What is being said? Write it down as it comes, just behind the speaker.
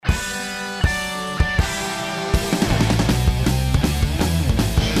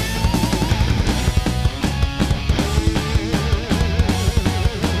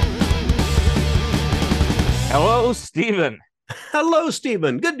Stephen. Hello,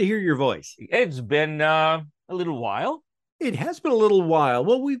 Stephen. Good to hear your voice. It's been a little while. It has been a little while.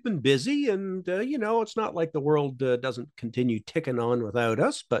 Well, we've been busy, and it's not like the world doesn't continue ticking on without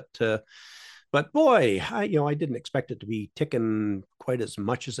us. But boy, I didn't expect it to be ticking quite as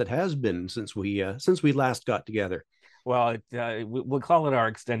much as it has been since we last got together. Well, we'll call it our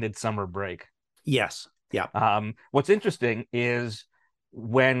extended summer break. Yes, yeah. What's interesting is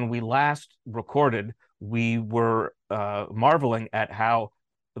when we last recorded, we were marveling at how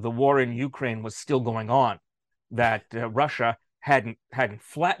the war in Ukraine was still going on, that Russia hadn't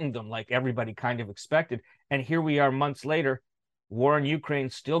flattened them like everybody kind of expected, and here we are months later, war in Ukraine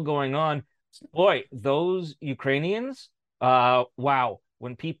still going on. Boy, those Ukrainians, wow!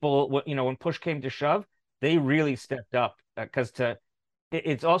 When push came to shove, they really stepped up because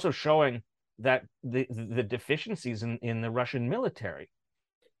it's also showing that the deficiencies in the Russian military.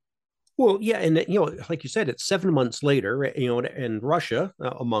 Well, yeah, and like you said, it's 7 months later, and Russia,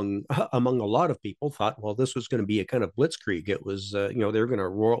 among a lot of people, thought, well, this was going to be a kind of blitzkrieg. It was, they're going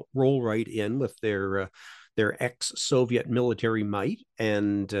to roll right in with their ex-Soviet military might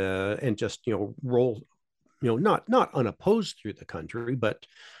and just roll not unopposed through the country, but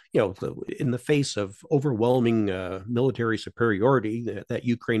in the face of overwhelming military superiority, that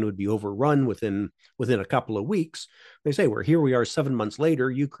Ukraine would be overrun within a couple of weeks. They say we are 7 months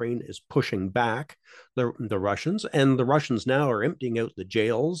later. Ukraine is pushing back the Russians, and the Russians now are emptying out the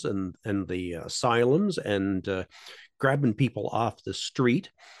jails and the asylums and grabbing people off the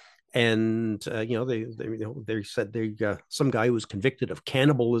street. And they said some guy who was convicted of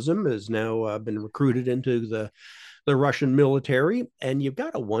cannibalism has now been recruited into the Russian military. And you've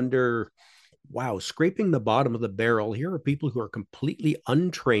got to wonder, wow, scraping the bottom of the barrel, here are people who are completely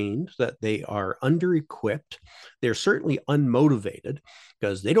untrained, that they are under equipped, they're certainly unmotivated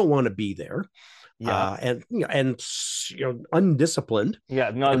because they don't want to be there, Yeah, and undisciplined.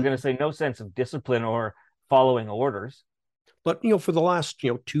 yeah. No, I was And going to say no sense of discipline or following orders. but for the last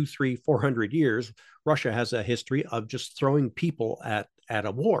 2, 3, 400 years, Russia has a history of just throwing people at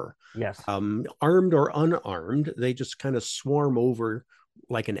a war, Yes. armed or unarmed. They just kind of swarm over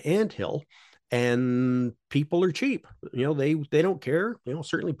like an anthill, and people are cheap. They don't care.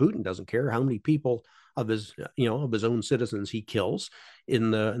 Certainly Putin doesn't care how many people of his own citizens he kills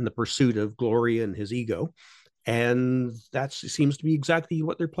in the pursuit of glory and his ego. And that seems to be exactly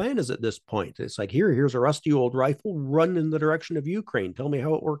what their plan is at this point. It's like, here's a rusty old rifle, run in the direction of Ukraine. Tell me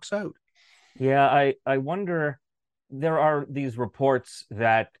how it works out. Yeah, I wonder. There are these reports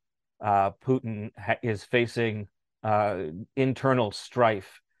that Putin is facing internal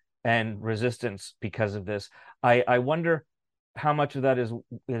strife and resistance because of this. I wonder how much of that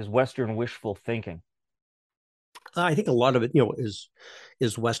is Western wishful thinking. I think a lot of it,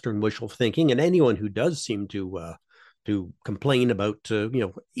 is Western wishful thinking, and anyone who does seem to complain about,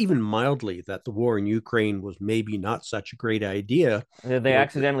 even mildly, that the war in Ukraine was maybe not such a great idea. They you know,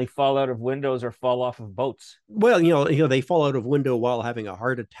 accidentally fall out of windows or fall off of boats. well, they fall out of window while having a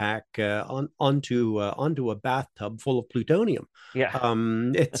heart attack onto a bathtub full of plutonium. Yeah.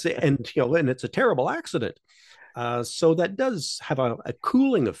 And it's a terrible accident. So that does have a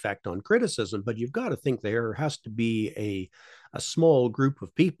cooling effect on criticism, but you've got to think there has to be a small group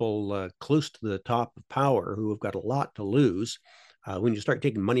of people close to the top of power who have got a lot to lose. When you start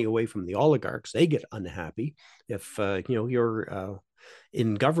taking money away from the oligarchs, they get unhappy. If you're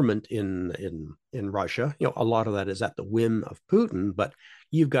in government in Russia, a lot of that is at the whim of Putin, but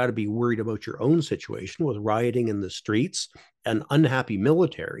you've got to be worried about your own situation with rioting in the streets, an unhappy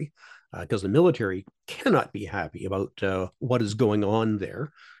military, because the military cannot be happy about what is going on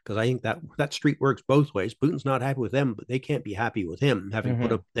there. Because I think that street works both ways. Putin's not happy with them, but they can't be happy with him having put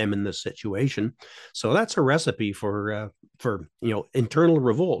Hmm. up them in this situation. So that's a recipe for internal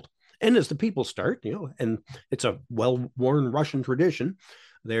revolt. And as the people start, and it's a well-worn Russian tradition,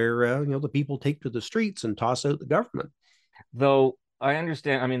 the people take to the streets and toss out the government. Though I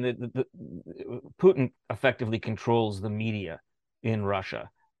understand, I mean, Putin effectively controls the media in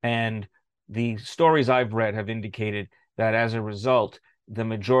Russia, and the stories I've read have indicated that as a result, the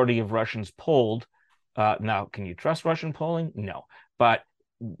majority of Russians polled. Now, can you trust Russian polling? No, but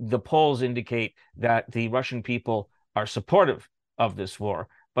the polls indicate that the Russian people are supportive of this war.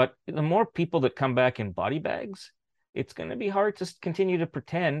 But the more people that come back in body bags, it's going to be hard to continue to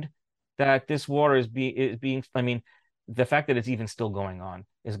pretend that this war is being. I mean, the fact that it's even still going on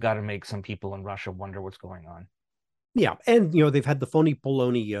has got to make some people in Russia wonder what's going on. Yeah, and they've had the phony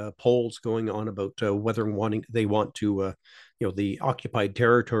baloney polls going on about whether they want to, the occupied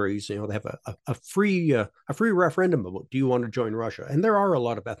territories. They have a free referendum about, do you want to join Russia? And there are a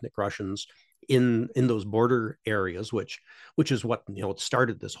lot of ethnic Russians in those border areas, which is what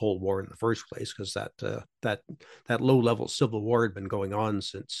started this whole war in the first place, because that low level civil war had been going on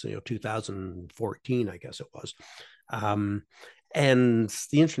since 2014, I guess it was. Um, and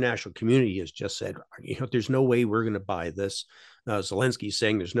the international community has just said, there's no way we're going to buy this. Zelensky's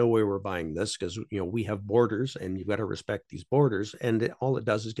saying there's no way we're buying this because we have borders and you've got to respect these borders. And all it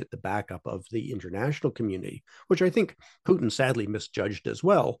does is get the backup of the international community, which I think Putin sadly misjudged as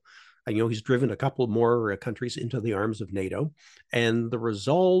well. He's driven a couple more countries into the arms of NATO, and the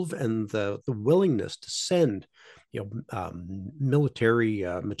resolve and the willingness to send military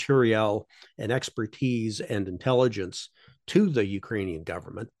materiel and expertise and intelligence to the Ukrainian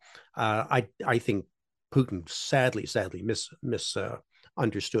government. I think Putin sadly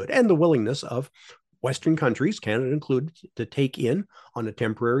misunderstood, and the willingness of Western countries, Canada included, to take in on a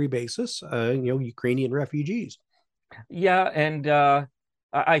temporary basis, Ukrainian refugees. Yeah, and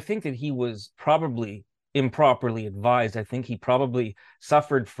I think that he was probably improperly advised. I think he probably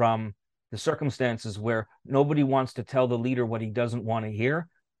suffered from the circumstances where nobody wants to tell the leader what he doesn't want to hear,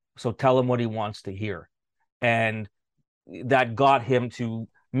 so tell him what he wants to hear. And that got him to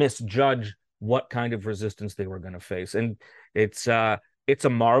misjudge what kind of resistance they were going to face. And it's a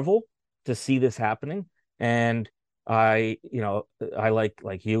marvel to see this happening. And I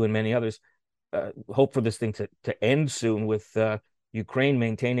like you and many others hope for this thing to end soon with Ukraine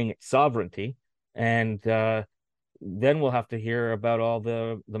maintaining its sovereignty, and then we'll have to hear about all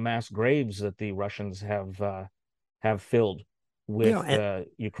the mass graves that the Russians have filled with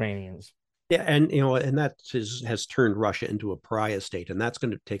Ukrainians. Yeah, and that has turned Russia into a pariah state, and that's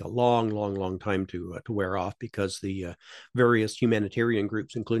going to take a long, long, long time to wear off, because the various humanitarian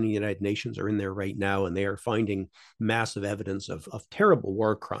groups, including the United Nations, are in there right now, and they are finding massive evidence of terrible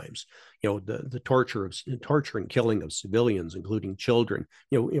war crimes. The torture and killing of civilians, including children.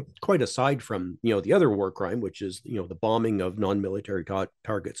 Quite aside from the other war crime, which is the bombing of non-military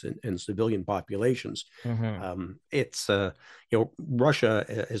targets and civilian populations. Mm-hmm. It's Russia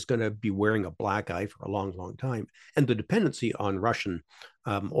is going to be wearing a black eye for a long, long time. And the dependency on Russian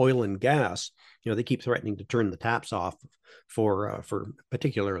oil and gas, they keep threatening to turn the taps off for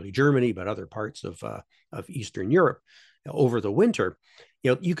particularly Germany, but other parts of Eastern Europe over the winter.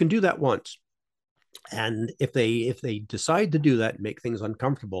 You can do that once. And if they decide to do that and make things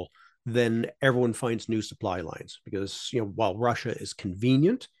uncomfortable, then everyone finds new supply lines, because while Russia is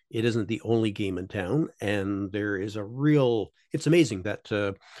convenient, it isn't the only game in town, and there is it's amazing that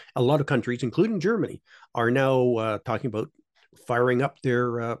a lot of countries, including Germany, are now talking about firing up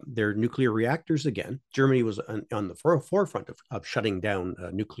their nuclear reactors again. Germany was on the forefront of shutting down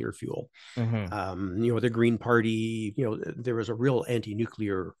nuclear fuel. Mm-hmm. The Green Party, there was a real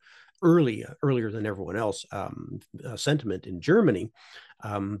anti-nuclear earlier than everyone else sentiment in Germany.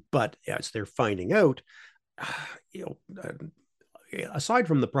 But as they're finding out, aside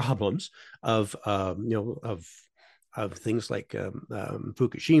from the problems of things like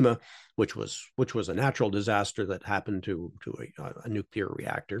Fukushima, which was a natural disaster that happened to a nuclear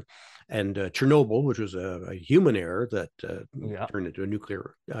reactor, and Chernobyl, which was a human error that turned into a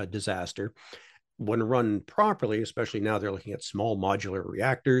nuclear disaster. When run properly, especially now they're looking at small modular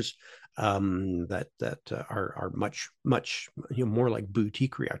reactors that are much more like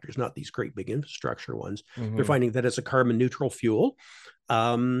boutique reactors, not these great big infrastructure ones. Mm-hmm. They're finding that it's a carbon neutral fuel.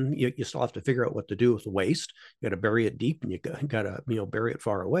 You still have to figure out what to do with the waste. You got to bury it deep, and you got to bury it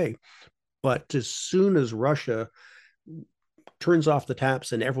far away. But as soon as Russia turns off the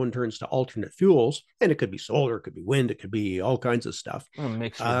taps and everyone turns to alternate fuels, and it could be solar, it could be wind, it could be all kinds of stuff. A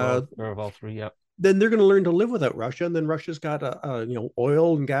mixture of all three. Yep. Then they're going to learn to live without Russia, and then Russia's got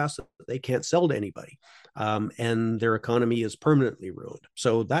oil and gas that they can't sell to anybody, and their economy is permanently ruined.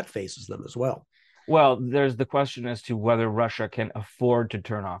 So that faces them as well. Well, there's the question as to whether Russia can afford to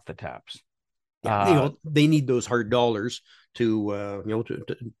turn off the taps. Yeah, they need those hard dollars to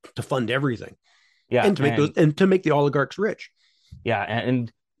fund everything. Yeah, and to make the oligarchs rich. Yeah,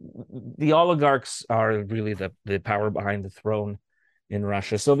 and the oligarchs are really the power behind the throne in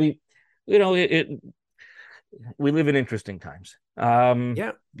Russia. So we live in interesting times.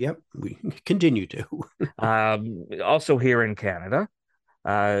 We continue to. Also here in Canada,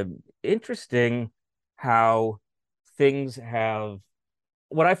 interesting how things have.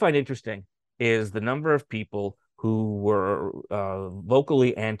 What I find interesting is the number of people who were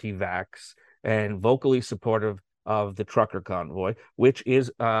vocally anti-vax and vocally supportive of the trucker convoy, which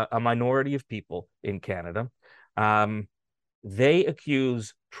is a minority of people in Canada. They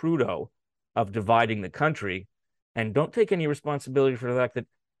accuse Trudeau of dividing the country and don't take any responsibility for the fact that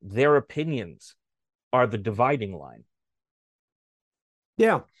their opinions are the dividing line.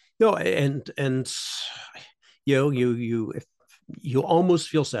 Yeah. No, and if you almost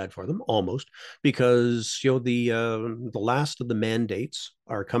feel sad for them, almost, because the last of the mandates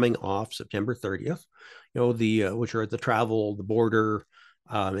are coming off September 30th. The which are the travel, the border,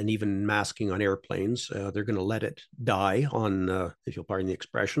 and even masking on airplanes. They're going to let it die on, if you'll pardon the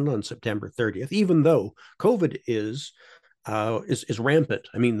expression, on September 30th. Even though COVID is rampant.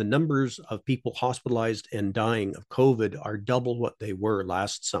 I mean, the numbers of people hospitalized and dying of COVID are double what they were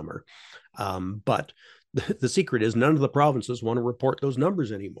last summer. But the secret is none of the provinces want to report those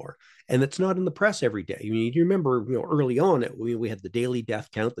numbers anymore, and it's not in the press every day. I mean, you remember, early on, we had the daily death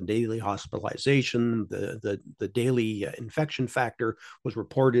count, the daily hospitalization, the daily infection factor was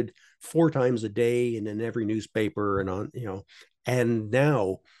reported 4 times a day and in every newspaper and on, and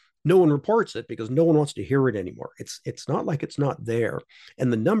now no one reports it because no one wants to hear it anymore. It's not like it's not there,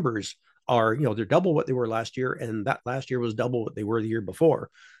 and the numbers are, they're double what they were last year, and that last year was double what they were the year before.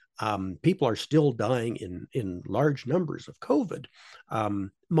 People are still dying in large numbers of COVID,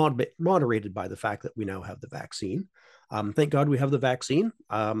 moderated by the fact that we now have the vaccine. Thank God we have the vaccine.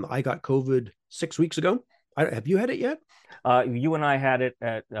 I got COVID 6 weeks ago. Have you had it yet? You and I had it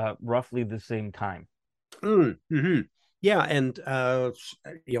at roughly the same time. Mm-hmm. Yeah, and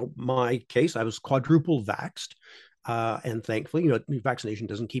my case, I was quadruple vaxxed. And thankfully, vaccination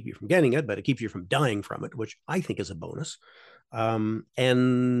doesn't keep you from getting it, but it keeps you from dying from it, which I think is a bonus.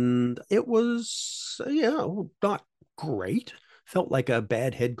 And it was, not great. Felt like a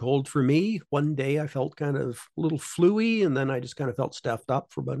bad head cold for me. One day I felt kind of a little fluey, and then I just kind of felt stuffed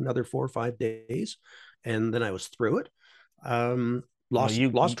up for about another 4 or 5 days, and then I was through it. Um, Well, lost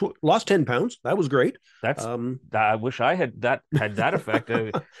lost lost 10 pounds. That was great. that's Um, I wish I had that effect.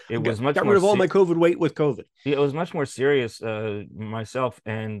 It got, was much got more rid of all my COVID weight with COVID. it was much more serious. Myself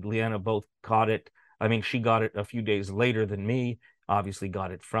and Leanna both caught it. I mean, she got it a few days later than me, obviously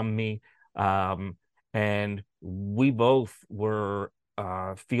got it from me. Um, and we both were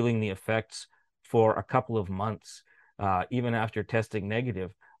feeling the effects for a couple of months. Even after testing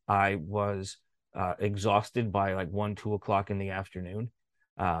negative, I was exhausted by like 1, 2 o'clock in the afternoon.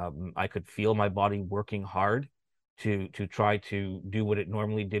 I could feel my body working hard to try to do what it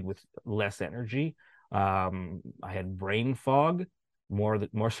normally did with less energy. I had brain fog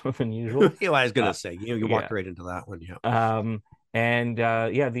more so than usual. I was Uh, gonna say, you yeah. walked right into that one. Yeah. And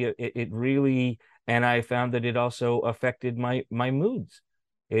yeah, it really, and I found that it also affected my moods.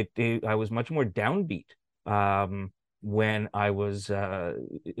 I was much more downbeat when I was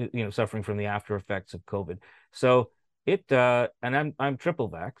suffering from the after effects of COVID. So and I'm triple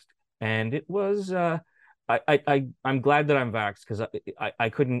vaxxed, and it was I'm glad that I'm vaxxed because I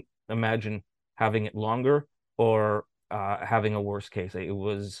couldn't imagine having it longer or having a worse case. It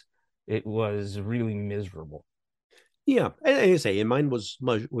was really miserable. Yeah, and I say, and mine was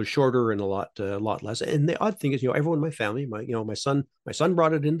shorter and a lot less. And the odd thing is, everyone in my family, my son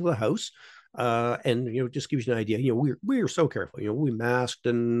brought it into the house, and just gives you an idea. We were so careful. We masked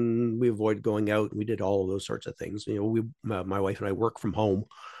and we avoided going out, and we did all of those sorts of things. My wife and I work from home,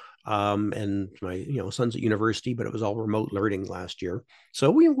 and my son's at university, but it was all remote learning last year, so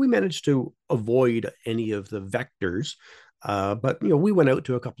we managed to avoid any of the vectors. But we went out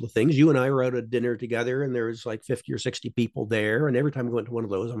to a couple of things. You and I were out at dinner together, and there was like 50 or 60 people there. And every time we went to one of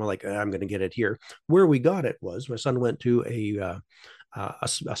those, I'm like, I'm going to get it here. Where we got it was my son went to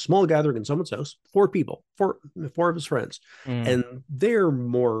a small gathering in someone's house, 4 people, four of his friends, Mm. and they're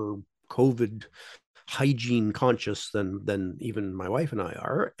more COVID hygiene conscious than even my wife and I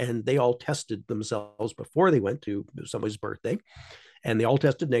are. And they all tested themselves before they went to somebody's birthday, and they all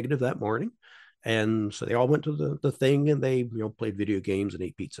tested negative that morning. And so they all went to the thing, and they played video games and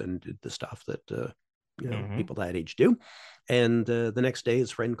ate pizza and did the stuff that Hmm. people that age do. And the next day, his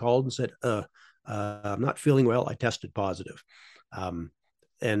friend called and said, I'm not feeling well. I tested positive. Um,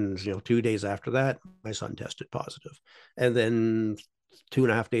 and 2 days after that, my son tested positive. And then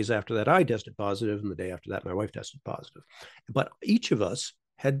 2.5 days after that, I tested positive, and the day after that, my wife tested positive. But each of us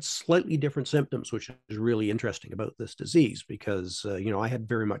had slightly different symptoms, which is really interesting about this disease because I had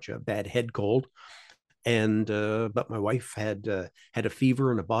very much a bad head cold, and but my wife had a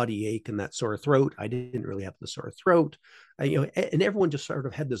fever and a body ache and that sore throat. I didn't really have the sore throat, and everyone just sort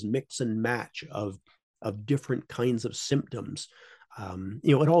of had this mix and match of different kinds of symptoms.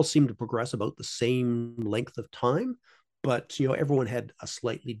 It all seemed to progress about the same length of time, but everyone had a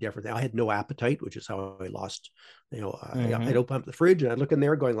slightly different thing. I had no appetite, which is how I lost. I'd Hmm. open up the fridge and I'd look in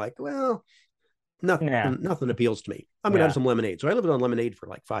there, going like, well, Yeah. nothing appeals to me. I'm gonna have Yeah. some lemonade. So I lived on lemonade for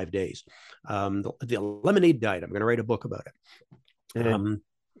like 5 days. The lemonade diet. I'm gonna write a book about it. It, Um,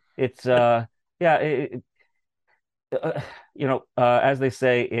 it's but yeah, uh, as they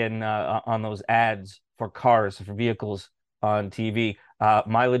say in on those ads for cars, for vehicles on TV,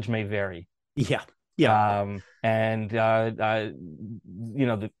 mileage may vary. Yeah, yeah, And you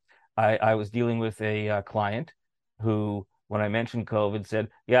know, I was dealing with a client who, when I mentioned COVID, said,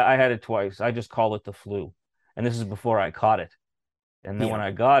 "Yeah, I had it twice. I just call it the flu," and this is before I caught it. And then when yeah.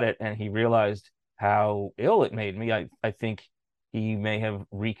 I got it, and he realized how ill it made me, I think he may have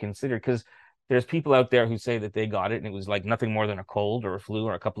reconsidered, because there's people out there who say that they got it and it was like nothing more than a cold or a flu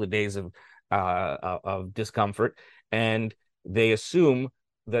or a couple of days of discomfort, and they assume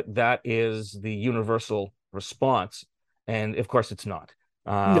that that is the universal response, and of course it's not.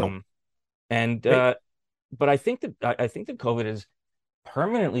 No, Um, and right. but I think that COVID has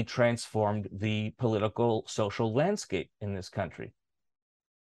permanently transformed the political social landscape in this country.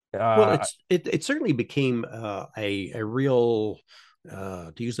 Well, Uh, it certainly became a real,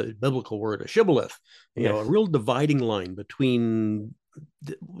 to use a biblical word, a shibboleth, a yes, real dividing line between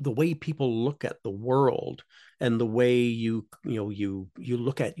the way people look at the world and the way you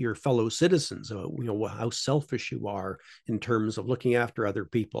look at your fellow citizens. How selfish you are in terms of looking after other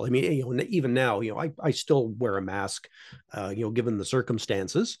people. I mean, even now, I still wear a mask, given the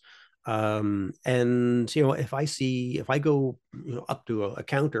circumstances. And if I go up to a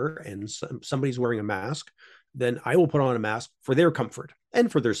counter and somebody's wearing a mask, then I will put on a mask for their comfort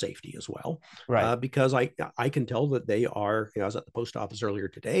and for their safety as well, right. because I can tell that they are. I was at the post office earlier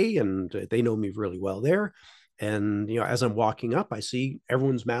today, and they know me really well there. And as I'm walking up, I see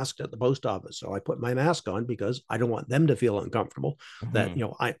everyone's masked at the post office, so I put my mask on because I don't want them to feel uncomfortable. That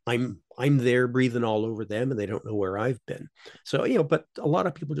Mhm. I'm there breathing all over them, and they don't know where I've been. So but a lot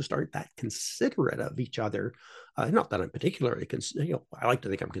of people just aren't that considerate of each other. Not that I'm particularly, I like to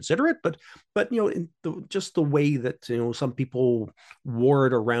think I'm considerate, but just the way that some people wore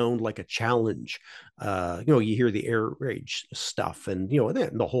it around like a challenge. You hear the air rage stuff, and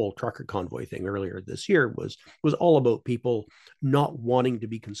the whole trucker convoy thing earlier this year was all about people not wanting to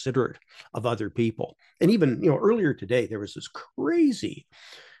be considerate of other people. And even earlier today, there was this crazy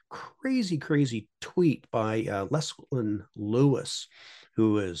tweet by Leslyn Lewis,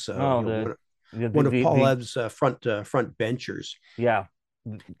 who is Oh, the the the one of the, Paul the Ev's front benchers, yeah,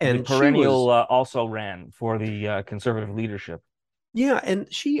 the and she perennial was also ran for the conservative leadership. yeah, and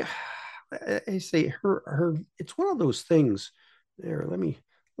she, I say her, it's one of those things. There,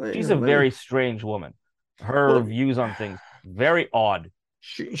 She's a let me. very strange woman. Her Well, views on things very odd.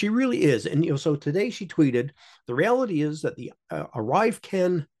 she really is, and so today she tweeted, the reality is that the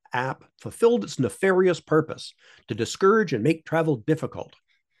ArriveCan app fulfilled its nefarious purpose to discourage and make travel difficult.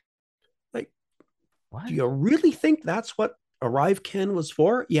 Like, do What? you really think that's what ArriveCan was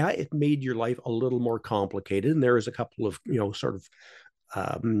for? Yeah, it made your life a little more complicated, and there was a couple of sort of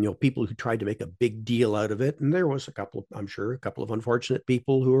people who tried to make a big deal out of it, and there was I'm sure, a couple of unfortunate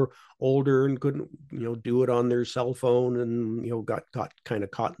people who were older and couldn't do it on their cell phone, and got kind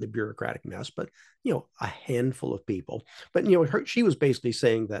of caught in the bureaucratic mess. But a handful of people. But she was basically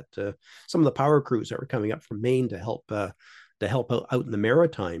saying that some of the power crews that were coming up from Maine to help out in the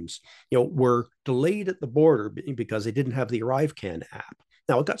Maritimes, were delayed at the border because they didn't have the ArriveCan app.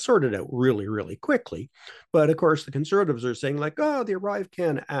 Now it got sorted out really, really quickly, but of course the conservatives are saying like, "Oh, the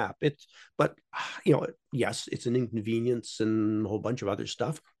ArriveCan app." But yes, it's an inconvenience and a whole bunch of other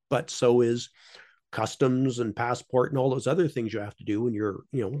stuff. But so is customs and passport and all those other things you have to do when you're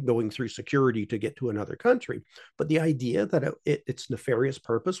going through security to get to another country. But the idea that its nefarious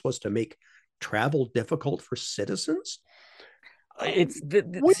purpose was to make travel difficult for citizens, It's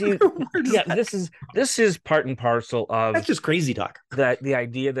where, see, where does yeah, that? this is part and parcel That's of just crazy talk. the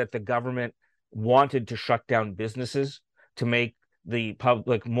idea that the government wanted to shut down businesses to make the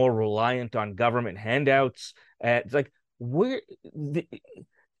public more reliant on government handouts. It's like, where the,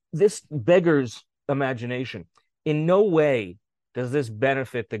 this beggars imagination. In no way does this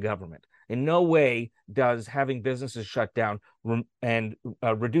benefit the government. In no way does having businesses shut down and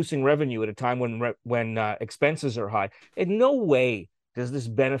reducing revenue at a time when expenses are high. In no way does this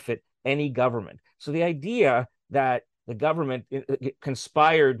benefit any government. So the idea that the government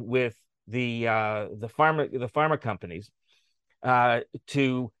conspired with the pharma companies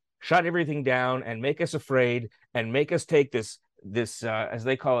to shut everything down and make us afraid and make us take this as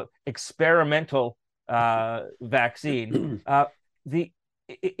they call it, experimental vaccine. The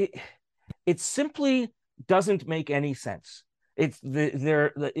it, it, it simply doesn't make any sense. It's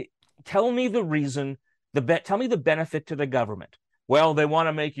tell me the reason. Tell me the benefit to the government. Well, they want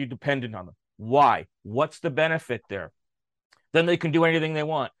to make you dependent on them. Why? What's the benefit there? Then they can do anything they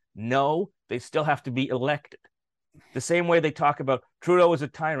want. No, they still have to be elected. The same way they talk about Trudeau as a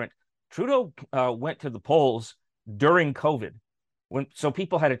tyrant. Trudeau went to the polls during COVID, when so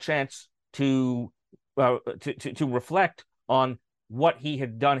people had a chance to reflect on what he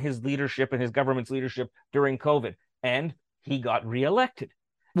had done, his leadership and his government's leadership during COVID, and he got reelected.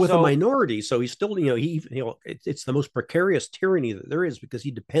 with a So minority. So he's still, it's the most precarious tyranny that there is because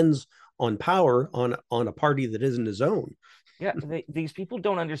he depends on power on a party that isn't his own. yeah, these people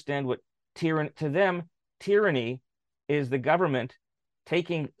don't understand what to them tyranny is the government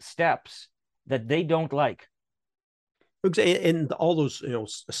taking steps that they don't like. And all those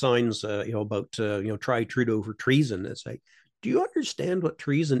signs about try Trudeau for treason. It's like, do you understand what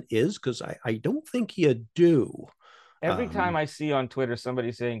treason is? Because I don't think you do. Every time Um, I see on Twitter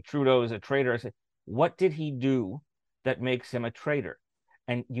somebody saying Trudeau is a traitor, I say, what did he do that makes him a traitor?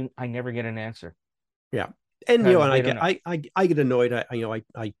 And I never get an answer yeah, and because and they don't know. I get annoyed.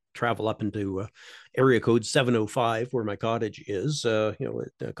 I travel up into area code 705 where my cottage is.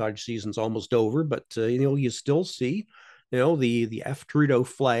 The cottage season's almost over, but you still see the F Trudeau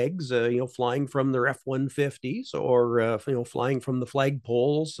flags flying from their F-150s or flying from the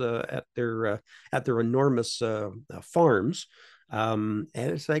flagpoles at their enormous farms. And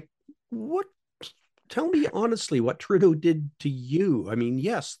it's like, what, tell me honestly what Trudeau did to you. I mean,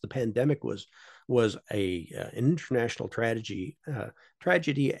 yes, the pandemic was an international tragedy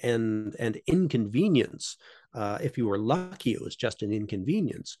and inconvenience. If you were lucky, it was just an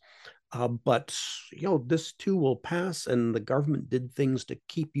inconvenience. But this too will pass, and the government did things to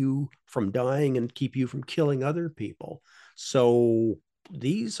keep you from dying and keep you from killing other people. So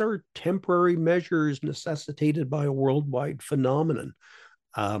these are temporary measures necessitated by a worldwide phenomenon.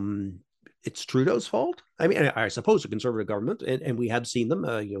 Um, it's Trudeau's fault. I mean, I suppose a conservative government, and we have seen them.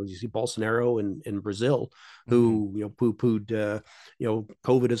 You see Bolsonaro in Brazil, Mm-hmm. who poo-pooed,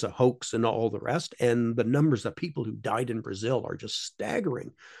 COVID as a hoax and all the rest. And the numbers of people who died in Brazil are just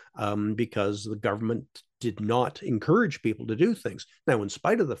staggering, because the government did not encourage people to do things. Now, in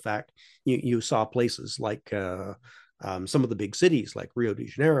spite of the fact, you saw places like some of the big cities like Rio de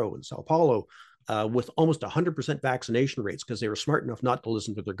Janeiro and Sao Paulo with almost 100% vaccination rates because they were smart enough not to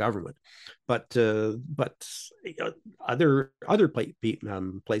listen to their government. But other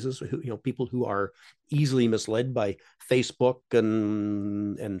places, people who are easily misled by Facebook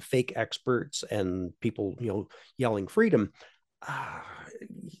and fake experts and people yelling freedom. Uh,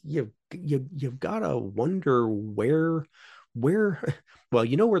 you've got to wonder where well,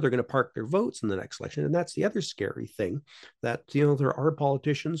 where they're going to park their votes in the next election. And that's the other scary thing, that there are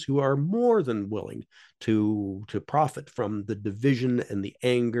politicians who are more than willing to profit from the division and the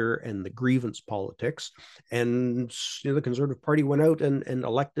anger and the grievance politics. And the Conservative Party went out and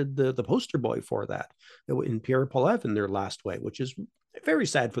elected the poster boy for that in Pierre Poilievre in their last way, which is very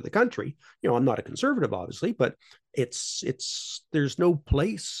sad for the country. I'm not a conservative, obviously, but it's there's no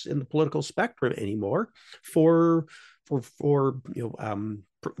place in the political spectrum anymore for what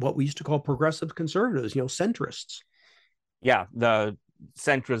we used to call progressive conservatives, centrists. Yeah, the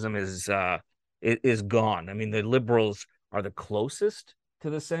centrism is gone. I mean, the liberals are the closest to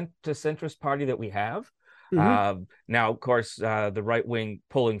the centrist party that we have. Mm-hmm. Now, of course, the right wing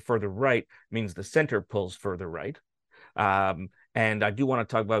pulling further right means the center pulls further right. And I do want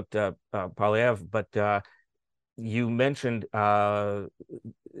to talk about Poilievre, but you mentioned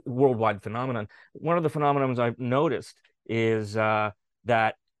worldwide phenomenon. One of the phenomenons I've noticed is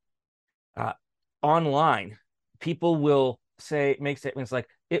that uh, online people will make statements like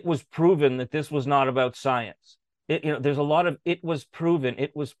it was proven that this was not about science. There's a lot of it was proven,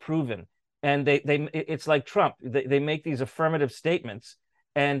 and it's like Trump. They make these affirmative statements,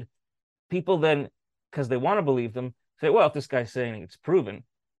 and people then, because they want to believe them, say, well, if this guy's saying it's proven,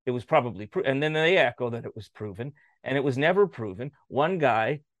 it was probably proven. And then they echo that it was proven, and it was never proven. One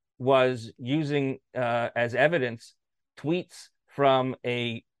guy was using as evidence tweets from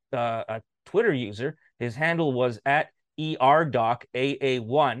a Twitter user. His handle was at ERDoc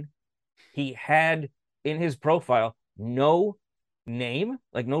AA1. He had in his profile no name,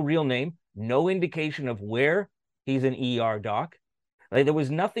 like no real name, no indication of where he's an ER doc. Like there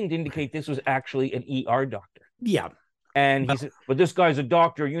was nothing to indicate this was actually an ER doctor. Yeah. And he Well, said, "But this guy's a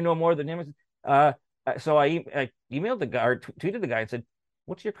doctor. You know more than him." So I emailed the guy or tweeted the guy and said,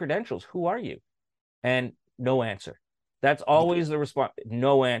 "What's your credentials? Who are you?" And no answer. That's always the response.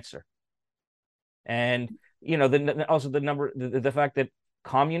 No answer. And also the fact that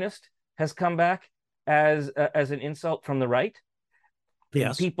communist has come back as an insult from the right.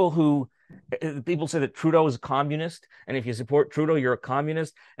 yes. People say that Trudeau is a communist, and if you support Trudeau, you're a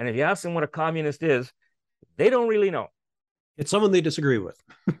communist. And if you ask them what a communist is, they don't really know. It's someone they disagree with.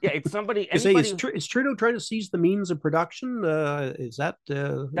 Yeah, it's somebody, You say, anybody. is Trudeau trying to seize the means of production? Is that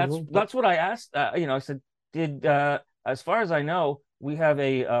That's what I asked. I said, did as far as I know, we have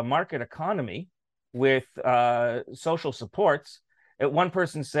a market economy with social supports. One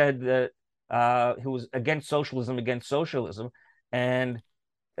person said that who was against socialism, and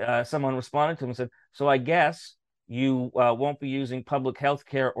someone responded to him and said, "So I guess you won't be using public health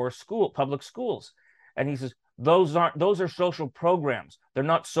care or public schools." And he says, those are social programs. They're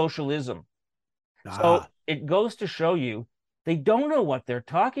not socialism. So Ah, it goes to show you they don't know what they're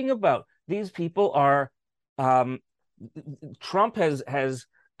talking about. These people are um, Trump has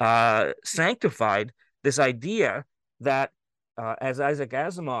sanctified this idea that as Isaac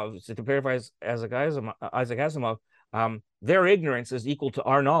Asimov, to paraphrase Isaac Asimov, their ignorance is equal to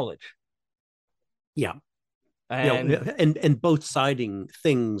our knowledge. yeah. And And both siding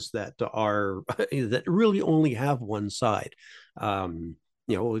things that are that really only have one side. They're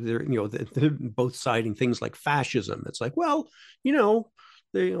both siding things like fascism. It's like, well, you know,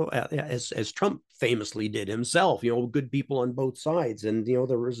 as Trump famously did himself, good people on both sides, and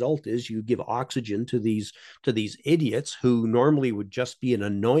the result is you give oxygen to these idiots who normally would just be an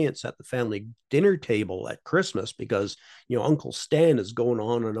annoyance at the family dinner table at Christmas because Uncle Stan is going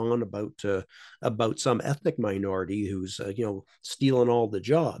on and on about some ethnic minority who's stealing all the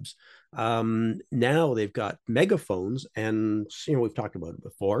jobs. Now they've got megaphones, and we've talked about it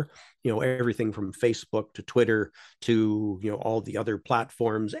before. Everything from Facebook to Twitter to all the other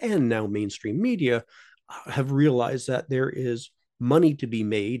platforms and now mainstream media have realized that there is money to be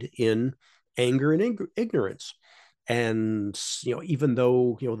made in anger and ignorance. And even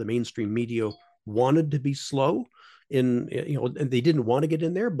though the mainstream media wanted to be slow in and they didn't want to get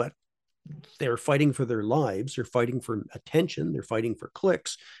in there, but they're fighting for their lives, they're fighting for attention, they're fighting for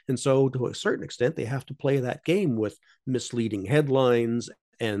clicks, and so to a certain extent they have to play that game with misleading headlines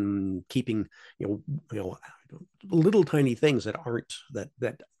and keeping little tiny things that aren't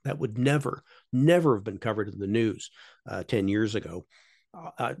that would never have been covered in the news 10 years ago.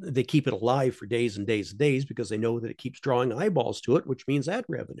 They keep it alive for days and days and days because they know that it keeps drawing eyeballs to it, which means ad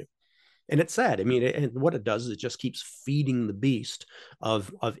revenue. And it's sad. I mean, and what it does is it just keeps feeding the beast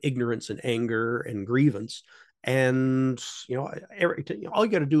of ignorance and anger and grievance. And all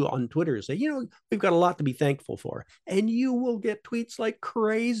you got to do on Twitter is say, we've got a lot to be thankful for, and you will get tweets like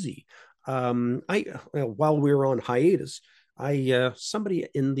crazy. I While we were on hiatus, I somebody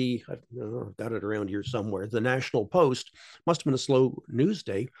in the I've got it around here somewhere. The National Post must have been a slow news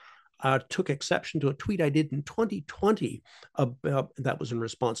day. Took exception to a tweet I did in 2020 that was in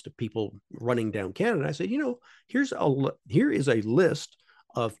response to people running down Canada. I said, here is a list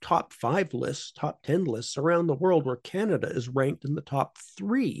of top 5 lists, top 10 lists around the world where Canada is ranked in the top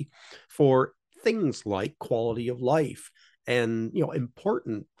 3 for things like quality of life and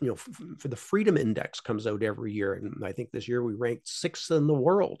important for the freedom index comes out every year, and I think this year we ranked 6th in the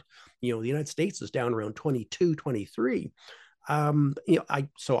world. The United States is down around 22, 23. I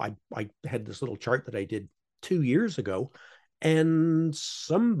had this little chart that I did 2 years ago, and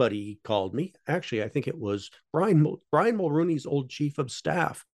somebody called me. Actually, I think it was Brian Mulroney's old chief of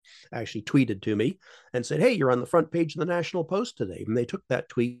staff. Actually, tweeted to me and said, "Hey, you're on the front page of the National Post today." And they took that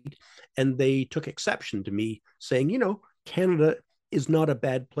tweet and they took exception to me saying, Canada is not a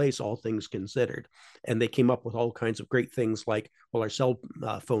bad place, all things considered. And they came up with all kinds of great things like, well, our cell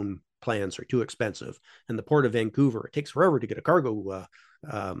phone plans are too expensive. And the port of Vancouver, it takes forever to get a cargo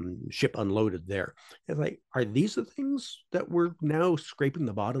ship unloaded there. And like, are these the things that we're now scraping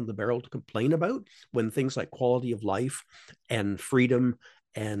the bottom of the barrel to complain about when things like quality of life and freedom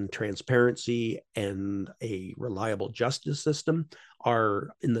and transparency and a reliable justice system are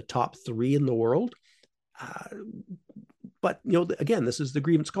in the top 3 in the world? But again, this is the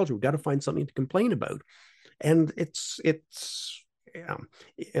grievance culture. We've got to find something to complain about, and it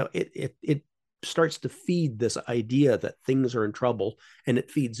starts to feed this idea that things are in trouble, and it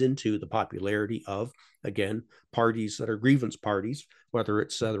feeds into the popularity of, again, parties that are grievance parties, whether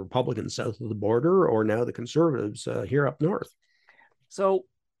it's the Republicans south of the border or now the Conservatives here up north. so,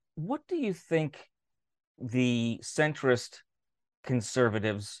 what do you think the centrist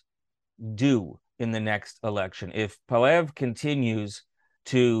conservatives do in the next election if Poilievre continues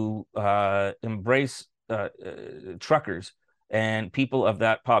to embrace truckers and people of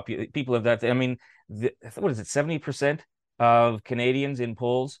that people of that? I mean, what is it? 70% of Canadians in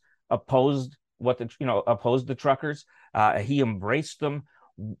polls opposed opposed the truckers. He embraced them.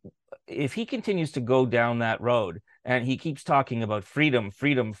 If he continues to go down that road and he keeps talking about freedom,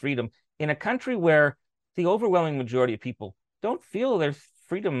 freedom, freedom in a country where the overwhelming majority of people don't feel their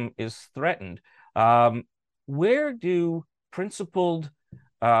freedom is threatened, where do principled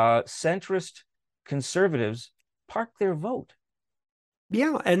centrist conservatives park their vote?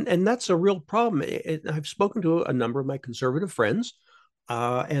 Yeah, and that's a real problem. I've spoken to a number of my conservative friends,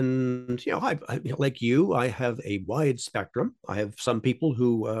 and like you, I have a wide spectrum. I have some people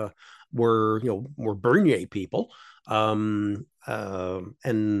who were Bernier people, and are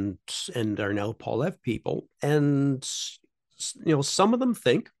now Paul people, and some of them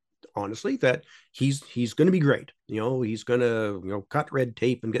think honestly that he's going to be great. He's going to cut red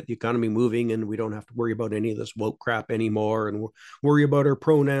tape and get the economy moving, and we don't have to worry about any of this woke crap anymore, and worry about our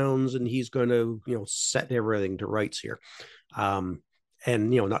pronouns, and he's going to set everything to rights here, and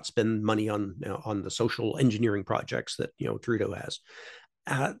not spend money on the social engineering projects that Trudeau has.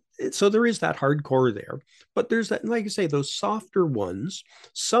 uh, so there is that hardcore there, but there's that, like you say, those softer ones.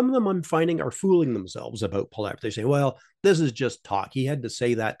 Some of them I'm finding are fooling themselves about Poilievre. They say, "Well, this is just talk. He had to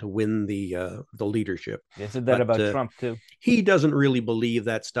say that to win the leadership, They said that but about Trump too. he doesn't really believe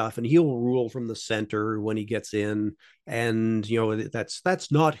that stuff, and he'll rule from the center when he gets in. And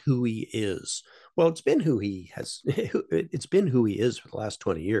that's not who he is." Well, it's been who he has. It's been who he is for the last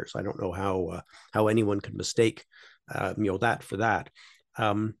 20 years. I don't know how anyone can mistake that for that.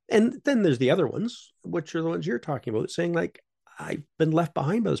 And then there's the other ones, which are the ones you're talking about, saying like, I've been left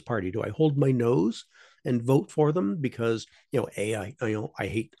behind by this party. Do I hold my nose and vote for them because I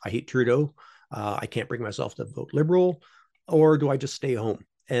hate Trudeau. I can't bring myself to vote Liberal, or do I just stay home?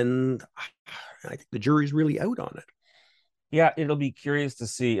 And I think the jury's really out on it. Yeah, it'll be curious to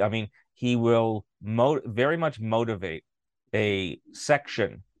see. I mean, he will very much motivate a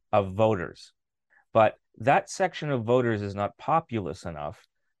section of voters, but that section of voters is not populous enough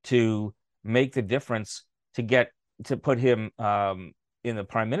to make the difference to get to put him in the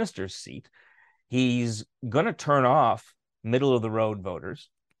prime minister's seat. He's going to turn off middle of the road voters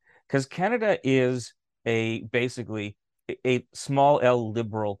because Canada is a basically a small L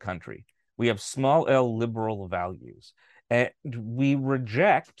liberal country. We have small L liberal values, and we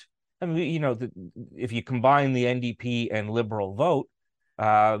reject. I mean, if you combine the NDP and liberal vote,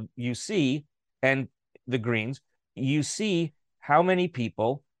 you see, and the Greens, you see how many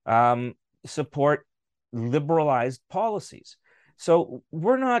people support liberalized policies. So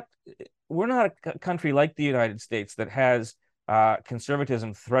we're not a country like the United States that has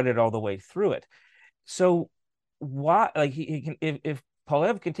conservatism threaded all the way through it. So why, like he can, if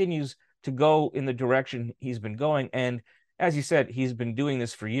Poilievre continues to go in the direction he's been going, and as you said, he's been doing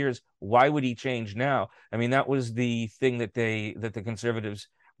this for years. Why would he change now? I mean, that was the thing that the conservatives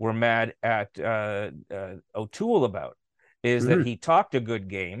were mad at O'Toole about, is that Mm-hmm. he talked a good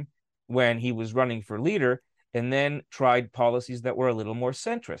game when he was running for leader, and then tried policies that were a little more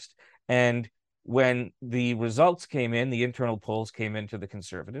centrist. And when the results came in, the internal polls came into the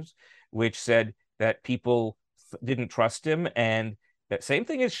conservatives, which said that people didn't trust him, and that same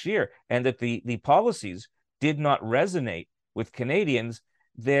thing as Scheer, and that the policies did not resonate with Canadians.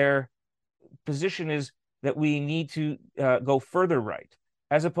 Their position is that we need to go further right,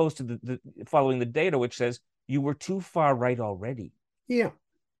 as opposed to following the data, which says you were too far right already. Yeah.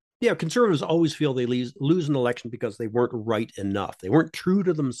 Yeah, conservatives always feel they lose an election because they weren't right enough. They weren't true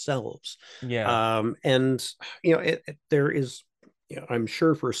to themselves. Yeah. And there is, I'm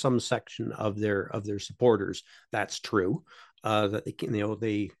sure for some section of their supporters, that's true. That they can,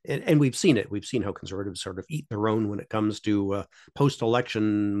 and we've seen it. We've seen how conservatives sort of eat their own when it comes to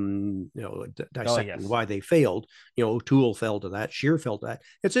post-election, Oh, dissecting yes. why they failed. O'Toole fell to that. Scheer fell to that.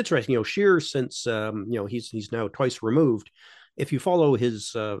 It's interesting. Scheer, since he's now twice removed, if you follow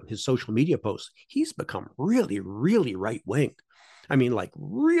his social media posts, he's become really, really right wing. I mean, like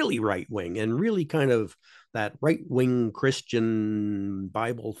really right wing, and really kind of that right wing Christian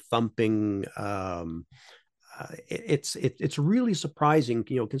Bible thumping. It's really surprising,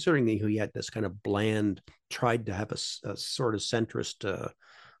 considering that he had this kind of bland, tried to have a sort of centrist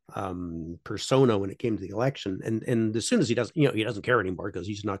persona when it came to the election, and as soon as he doesn't care anymore because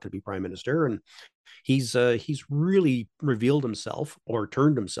he's not going to be prime minister, and he's really revealed himself or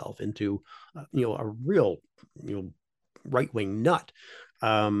turned himself into a real right wing nut.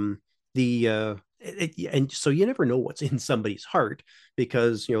 And so you never know what's in somebody's heart,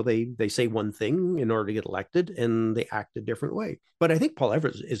 because they say one thing in order to get elected and they act a different way. But I think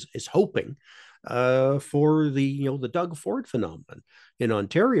Poilievre is hoping for the Doug Ford phenomenon in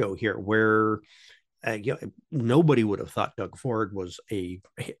Ontario here, where nobody would have thought Doug Ford was a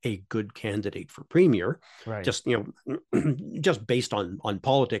good candidate for premier, Right. just just based on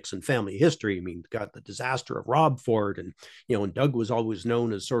politics and family history. I mean, got the disaster of Rob Ford, and Doug was always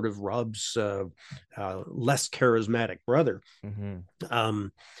known as sort of Rob's less charismatic brother. Mm-hmm.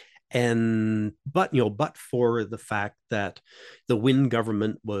 Um, And but for the fact that the Wynne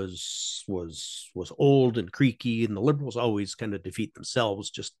government was old and creaky, and the Liberals always kind of defeat themselves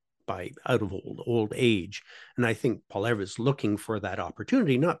just by out of old age. And I think Poilievre is looking for that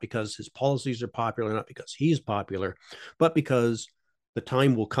opportunity, not because his policies are popular, not because he's popular, but because the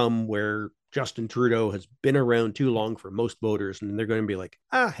time will come where Justin Trudeau has been around too long for most voters, and they're going to be like,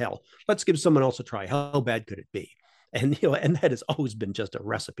 hell, let's give someone else a try. How bad could it be? And that has always been just a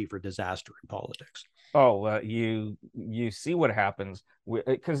recipe for disaster in politics. Oh, you see what happens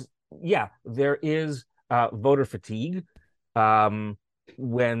because yeah, there is voter fatigue. Um,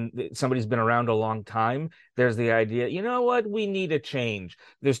 when somebody's been around a long time, there's the idea, you know what, we need a change.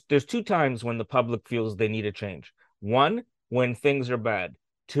 There's two times when the public feels they need a change. One, when things are bad.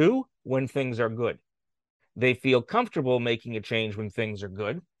 Two, when things are good. They feel comfortable making a change when things are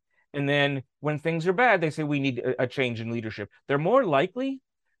good. And then when things are bad, they say we need a change in leadership. They're more likely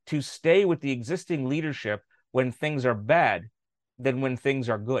to stay with the existing leadership when things are bad than when things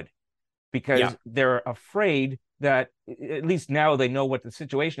are good, Yeah, because they're afraid that at least now they know what the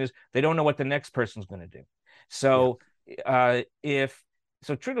situation is. They don't know what the next person's going to do. yeah, So if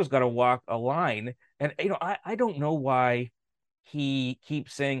so, Trudeau's got to walk a line, and I don't know why he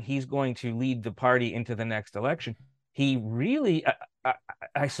keeps saying he's going to lead the party into the next election. He really, I,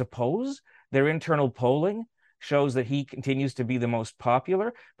 I suppose, their internal polling shows that he continues to be the most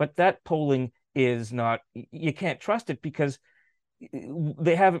popular, but that polling is not. You can't trust it because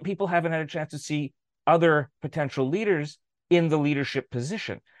people haven't had a chance to see other potential leaders in the leadership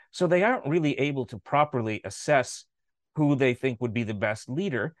position, so they aren't really able to properly assess who they think would be the best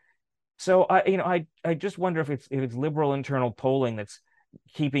leader. So I just wonder if it's liberal internal polling that's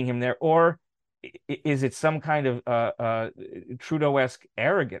keeping him there, or is it some kind of Trudeau-esque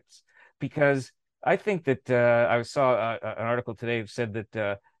arrogance? Because I think that I saw an article today that said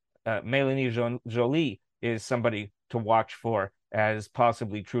that Mélanie Joly is somebody to watch for as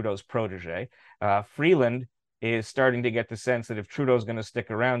possibly Trudeau's protege. Freeland is starting to get the sense that if Trudeau's going to stick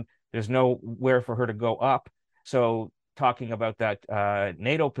around, there's nowhere for her to go up. So talking about that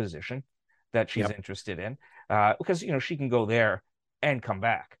NATO position that she's yep, interested in, because she can go there and come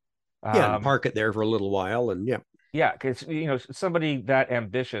back. yeah, and Um, park it there for a little while, and yeah, yeah, because somebody that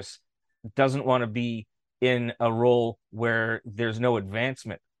ambitious doesn't want to be in a role where there's no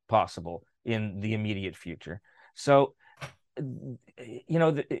advancement possible in the immediate future. So,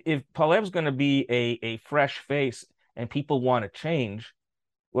 if Poilievre's going to be a fresh face and people want to change,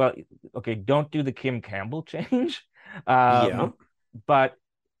 well, okay, don't do the Kim Campbell change, yeah, but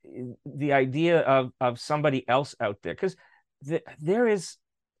the idea of somebody else out there, because there is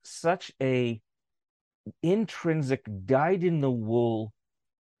such a intrinsic, dyed in the wool,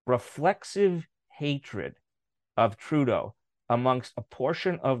 reflexive hatred of Trudeau amongst a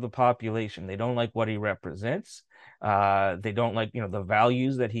portion of the population. They don't like what he represents. They don't like, the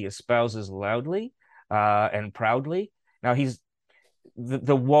values that he espouses loudly and proudly. Now he's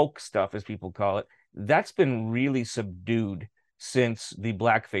the woke stuff, as people call it. That's been really subdued since the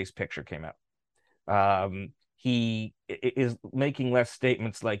blackface picture came out. He is making less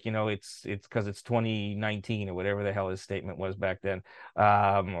statements like, it's because it's 2019 or whatever the hell his statement was back then,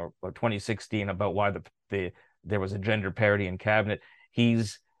 or 2016, about why there was a gender parity in cabinet.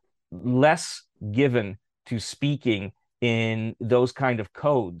 He's less given to speaking in those kind of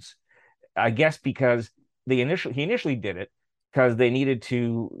codes, I guess, because he initially did it because they needed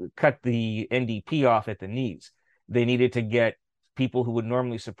to cut the NDP off at the knees. They needed to get people who would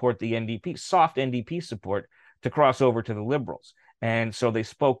normally support the NDP, soft NDP support, to cross over to the Liberals. And so they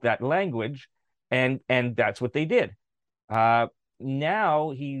spoke that language, and that's what they did. Now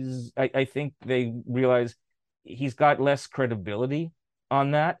I think they realize he's got less credibility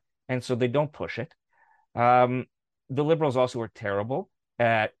on that, and so they don't push it. Um, the Liberals also are terrible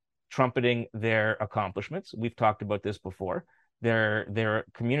at trumpeting their accomplishments. We've talked about this before. Their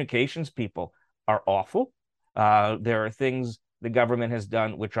communications people are awful. There are things the government has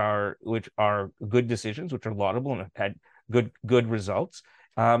done which are good decisions, which are laudable and have had good results.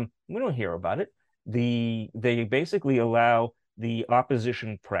 We don't hear about it. They basically allow the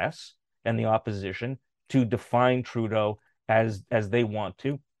opposition press and the opposition to define Trudeau as they want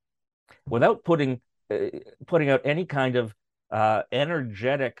to, without uh, putting out any kind of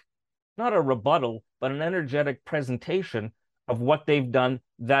energetic, not a rebuttal, but an energetic presentation of what they've done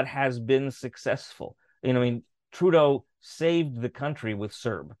that has been successful. I mean, Trudeau saved the country with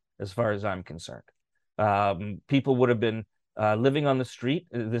CERB, as far as I'm concerned. People would have been living on the street.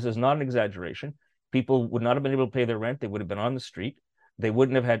 This is not an exaggeration. People would not have been able to pay their rent. They would have been on the street. They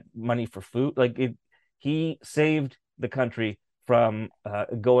wouldn't have had money for food. He saved the country from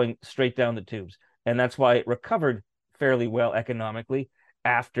going straight down the tubes. And that's why it recovered fairly well economically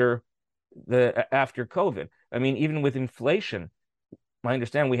after after COVID. I mean, even with inflation, I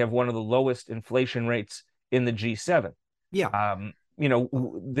understand we have one of the lowest inflation rates in the G7. Yeah. You know,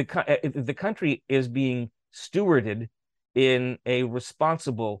 the country is being stewarded in a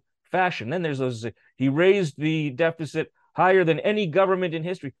responsible fashion. Then there's those, he raised the deficit higher than any government in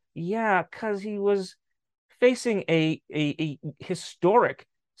history. Yeah, because he was facing a historic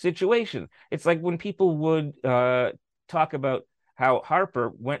situation. It's like when people would talk about how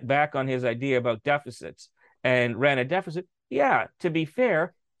Harper went back on his idea about deficits and ran a deficit. Yeah, to be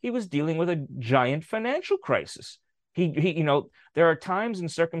fair, he was dealing with a giant financial crisis. You know, there are times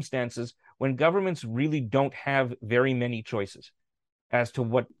and circumstances when governments really don't have very many choices as to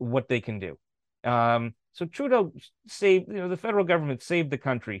what they can do. So Trudeau saved, you know, the federal government saved the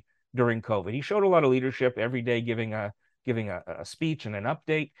country during COVID. He showed a lot of leadership every day, giving a speech and an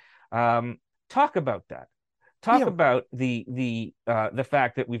update. Talk about that. Talk Yeah. about the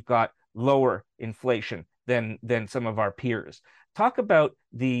fact that we've got lower inflation than some of our peers. Talk about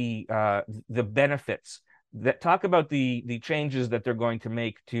the benefits. That talk about the changes that they're going to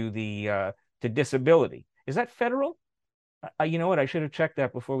make to disability. Is that federal? You know what? I should have checked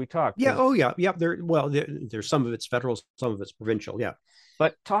that before we talked. Yeah. Because Oh, yeah. Yeah. There's some of it's federal, some of it's provincial. Yeah.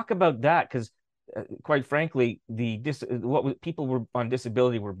 But talk about that because, quite frankly, people were on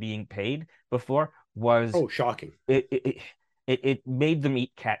disability were being paid before was Oh, shocking. it made them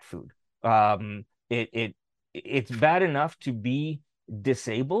eat cat food. It's bad enough to be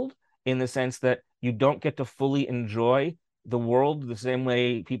disabled in the sense that you don't get to fully enjoy the world the same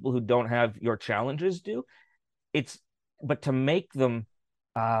way people who don't have your challenges do. It's but to make them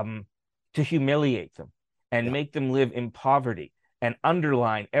to humiliate them and Yeah. make them live in poverty and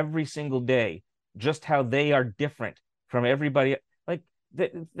underline every single day just how they are different from everybody. Like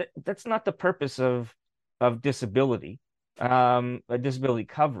that's not the purpose of disability, disability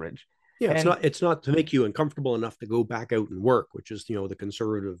coverage. Yeah, And it's not to make you uncomfortable enough to go back out and work, which is the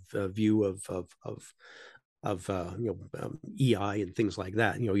conservative view of EI and things like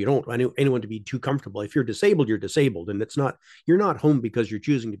that. You don't want anyone to be too comfortable. If you're disabled, you're disabled, and you're not home because you're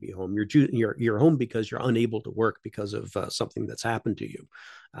choosing to be home. You're home because you're unable to work because of something that's happened to you.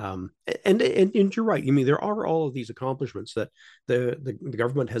 And you're right. I mean, there are all of these accomplishments that the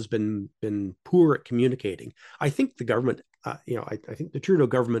government has been poor at communicating. I think the government, I think the Trudeau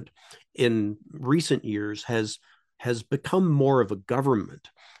government in recent years has become more of a government.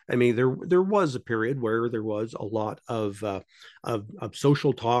 I mean, there was a period where there was a lot of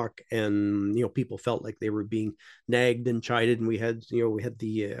social talk, and people felt like they were being nagged and chided, and we had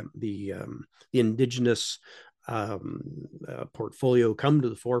the Indigenous portfolio come to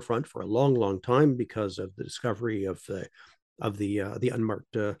the forefront for a long, long time because of the discovery of the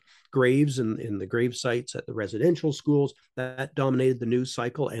unmarked graves in the grave sites at the residential schools that dominated the news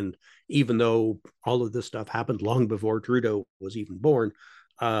cycle. And even though all of this stuff happened long before Trudeau was even born,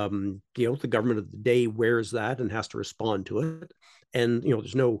 the government of the day wears that and has to respond to it. And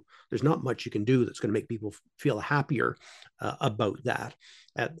there's not much you can do that's going to make people feel happier about that.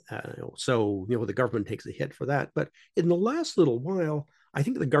 So the government takes a hit for that. But in the last little while, I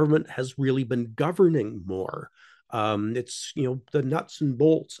think the government has really been governing more. It's the nuts and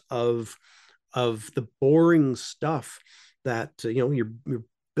bolts of the boring stuff that you're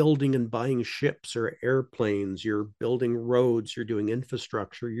building and buying ships or airplanes, you're building roads, you're doing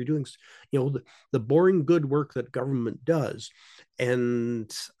infrastructure, you're doing the boring good work that government does. And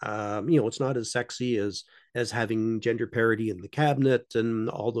it's not as sexy as having gender parity in the cabinet and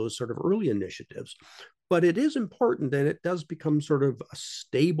all those sort of early initiatives, but it is important, and it does become sort of a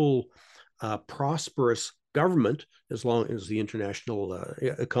stable, prosperous government as long as the international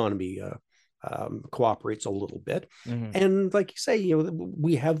economy cooperates a little bit. mhm. And like you say,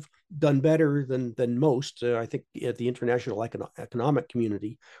 we have done better than most. I think the international economic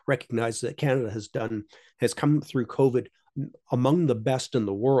community recognizes that Canada has come through COVID among the best in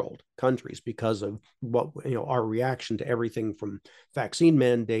the world countries because of what our reaction to everything from vaccine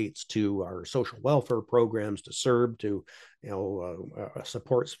mandates to our social welfare programs to CERB to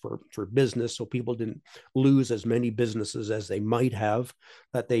supports for business, so people didn't lose as many businesses as they might have,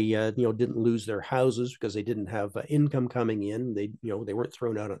 that they didn't lose their houses because they didn't have income coming in. They weren't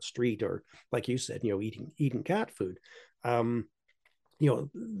thrown out on the street or, like you said, eating cat food.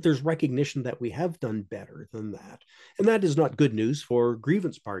 There's recognition that we have done better than that, and that is not good news for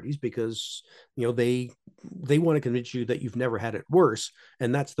grievance parties because they want to convince you that you've never had it worse,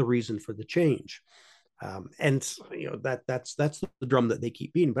 and that's the reason for the change. And that's the drum that they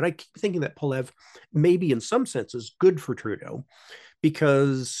keep beating. But I keep thinking that Poilievre may be, in some senses, good for Trudeau,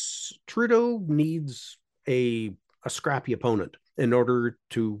 because Trudeau needs a scrappy opponent in order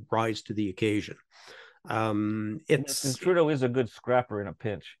to rise to the occasion. Because It's Trudeau is a good scrapper in a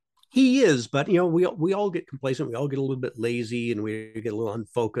pinch. He is, but we all get complacent. We all get a little bit lazy, and we get a little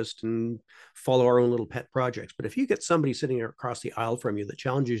unfocused and follow our own little pet projects. But if you get somebody sitting across the aisle from you that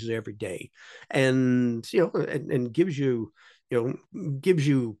challenges you every day, and and gives you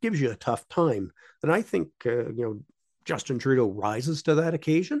a tough time, then I think Justin Trudeau rises to that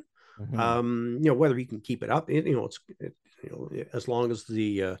occasion. Mm-hmm. Whether he can keep it up, as long as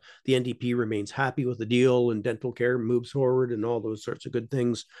the NDP remains happy with the deal and dental care moves forward and all those sorts of good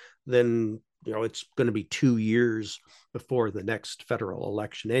things, then it's going to be 2 years before the next federal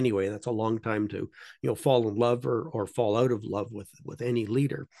election anyway. That's a long time to fall in love or fall out of love with any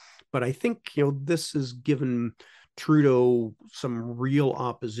leader. But I think this has given Trudeau some real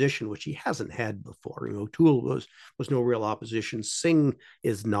opposition, which he hasn't had before. O'Toole was no real opposition. Singh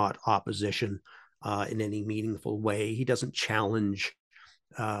is not opposition in any meaningful way. He doesn't challenge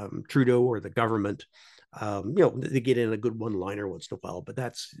Trudeau or the government. They get in a good one-liner once in a while, but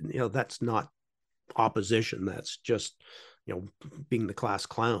that's not opposition. That's just being the class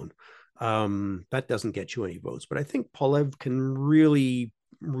clown. That doesn't get you any votes. But I think Poilievre can really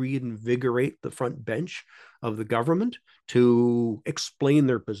reinvigorate the front bench of the government to explain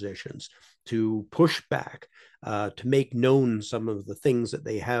their positions, to push back, to make known some of the things that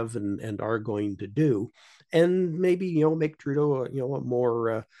they have and are going to do, and maybe make Trudeau a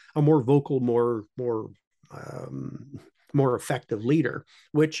more vocal, more effective leader.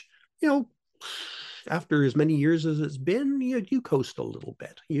 Which after as many years as it's been, you coast a little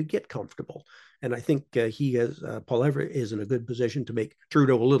bit, you get comfortable. And I think Poilievre is in a good position to make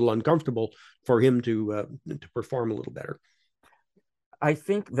Trudeau a little uncomfortable for him to perform a little better. I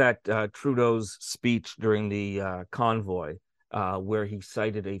think that Trudeau's speech during the convoy, where he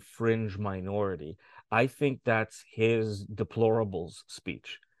cited a fringe minority, I think that's his deplorables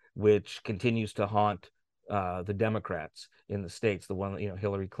speech, which continues to haunt the Democrats in the States. The one,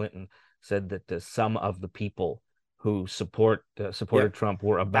 Hillary Clinton said that some of the people who supported Trump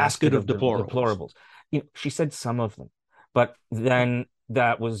were a basket of deplorables. She said some of them, but then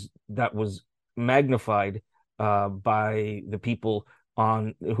that was magnified by the people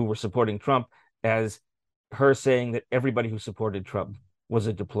who were supporting Trump as her saying that everybody who supported Trump was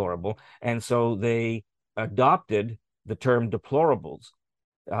a deplorable, and so they adopted the term deplorables.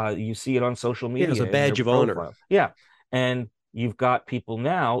 You see it on social media as a in their badge of honor. Yeah, and you've got people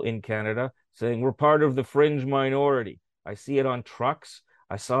now in Canada saying we're part of the fringe minority. I see it on trucks.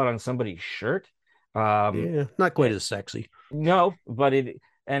 I saw it on somebody's shirt. Not quite as sexy. No, but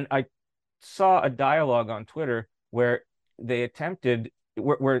and I saw a dialogue on Twitter where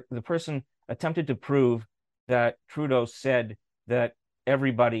where the person attempted to prove that Trudeau said that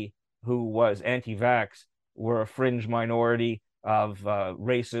everybody who was anti-vax were a fringe minority of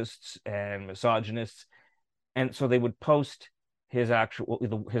racists and misogynists, and so they would post his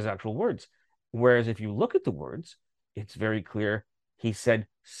actual words. Whereas if you look at the words, it's very clear he said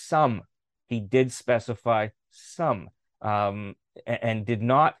some. He did specify some, and did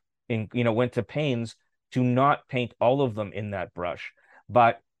not, went to pains to not paint all of them in that brush.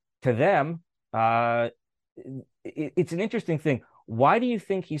 But to them, it's an interesting thing. Why do you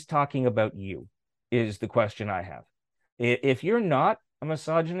think he's talking about you? Is the question I have. If you're not a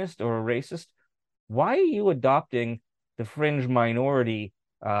misogynist or a racist, why are you adopting the fringe minority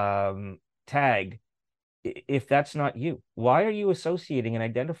tag if that's not you? Why are you associating and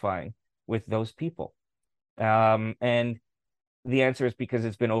identifying with those people? And the answer is because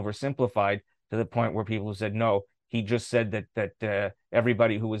it's been oversimplified to the point where people have said, no, he just said that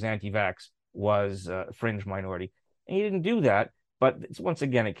everybody who was anti-vax was a fringe minority. And he didn't do that, but it's once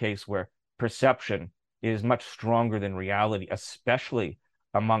again a case where perception is much stronger than reality, especially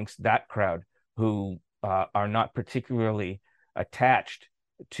amongst that crowd who are not particularly attached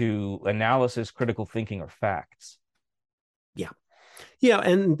to analysis, critical thinking, or facts. Yeah,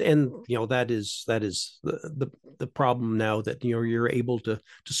 and that is the problem now, that you're able to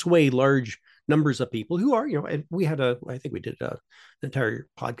sway large numbers of people who are and I think we did an entire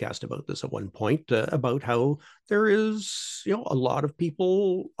podcast about this at one point, about how there is a lot of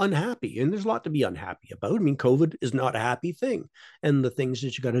people unhappy, and there's a lot to be unhappy about. I mean, COVID is not a happy thing, and the things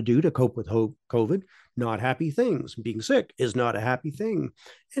that you got to do to cope with COVID, not happy things. Being sick is not a happy thing,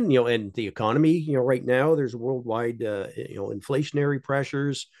 and and the economy, right now there's worldwide inflationary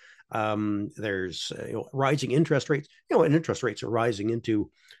pressures. There's rising interest rates, and interest rates are rising into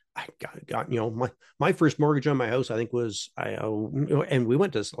I got my first mortgage on my house, I think was and we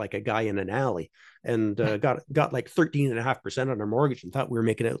went to like a guy in an alley and got like 13.5% on our mortgage and thought we were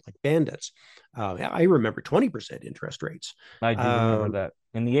making it like bandits. I remember 20% interest rates. I do remember Um, that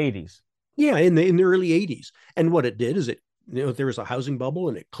in the 80s. yeah, in the early 80s. And what it did is there was a housing bubble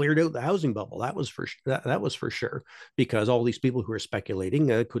and it cleared out the housing bubble. That was for sure, because all these people who were speculating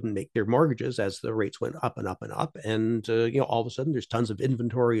couldn't make their mortgages as the rates went up and up and up. And all of a sudden there's tons of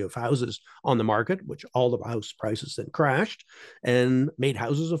inventory of houses on the market, which all the house prices then crashed and made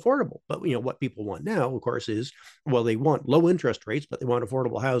houses affordable. But what people want now, of course, is, well, they want low interest rates, but they want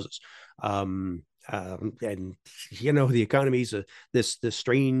affordable houses. And the economy's this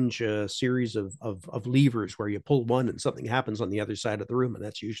strange series of levers where you pull one and something happens on the other side of the room, and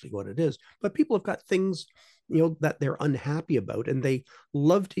that's usually what it is. But people have got things that they're unhappy about, and they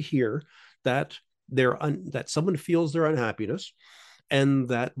love to hear that that someone feels their unhappiness, and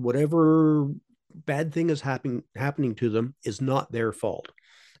that whatever bad thing is happening to them is not their fault.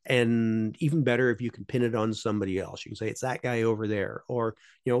 And even better if you can pin it on somebody else. You can say it's that guy over there, or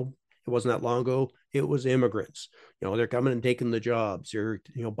it wasn't that long ago, it was immigrants. They're coming and taking the jobs. They're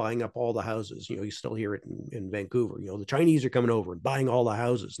buying up all the houses. You still hear it in Vancouver. The Chinese are coming over and buying all the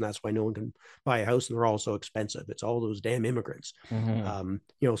houses, and that's why no one can buy a house, and they're all so expensive. It's all those damn immigrants,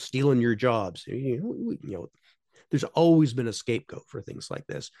 Mm-hmm. stealing your jobs. There's always been a scapegoat for things like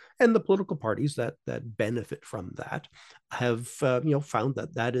this, and the political parties that benefit from that have found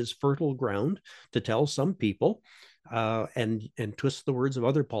that is fertile ground to tell some people and twist the words of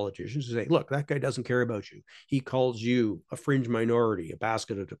other politicians to say, look, that guy doesn't care about you. He calls you a fringe minority, a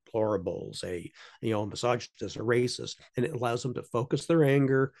basket of deplorables, a misogynist, a racist, and it allows them to focus their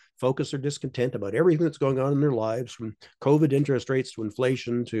anger, focus their discontent about everything that's going on in their lives, from COVID interest rates to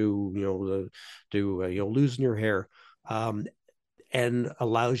inflation to losing your hair, and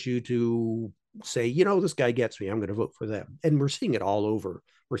allows you to say, this guy gets me, I'm going to vote for them. And we're seeing it all over.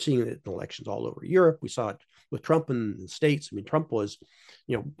 We're seeing it in elections all over Europe. We saw it with Trump in the States. I mean, Trump was,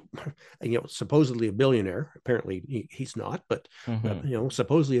 supposedly a billionaire. Apparently he's not, but Mm-hmm.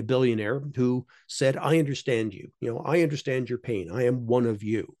 supposedly a billionaire who said, I understand you. I understand your pain. I am one of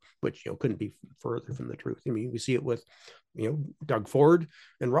you, which couldn't be further from the truth. I mean, we see it with Doug Ford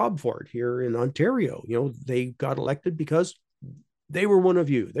and Rob Ford here in Ontario. They got elected because they were one of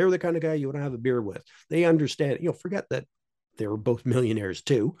you. They were the kind of guy you want to have a beer with. They understand. Forget that they were both millionaires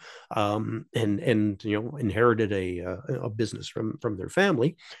too, and inherited a business from their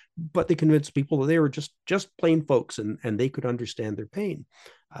family, but they convinced people that they were just plain folks, and they could understand their pain.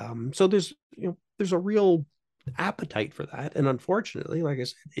 So there's a real appetite for that, and unfortunately, like I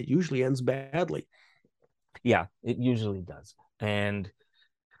said, it usually ends badly. Yeah, it usually does. And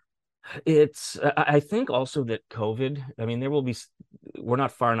I think also that COVID, I mean, we're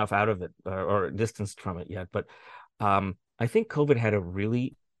not far enough out of it or distanced from it yet, but I think COVID had a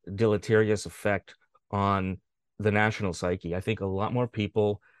really deleterious effect on the national psyche. I think a lot more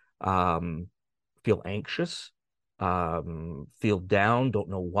people um, feel anxious, feel down, don't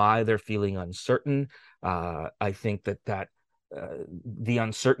know why they're feeling uncertain. I think that the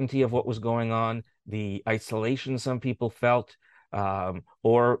uncertainty of what was going on, the isolation some people felt,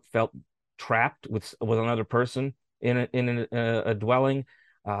 or felt trapped with another person in a dwelling.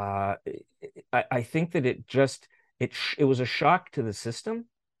 Uh, I think that it was a shock to the system,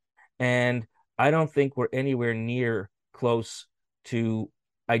 and I don't think we're anywhere near close to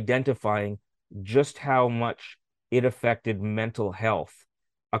identifying just how much it affected mental health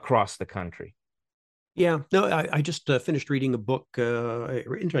across the country. Yeah, no, I just finished reading a book,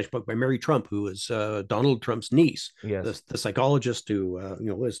 interesting book by Mary Trump, who is Donald Trump's niece, Yes, the psychologist who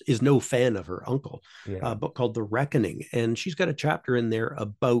is no fan of her uncle. yeah, A book called The Reckoning, and she's got a chapter in there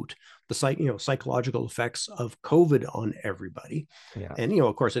about the psychological effects of COVID on everybody. yeah. And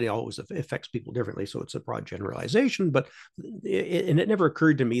of course, it always affects people differently, so it's a broad generalization. But it never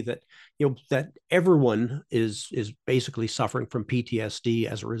occurred to me that that everyone is basically suffering from PTSD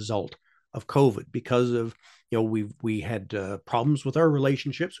as a result of COVID, because of we had problems with our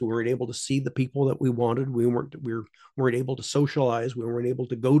relationships. We weren't able to see the people that we wanted. We weren't able to socialize. We weren't able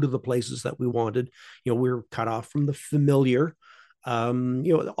to go to the places that we wanted. We were cut off from the familiar.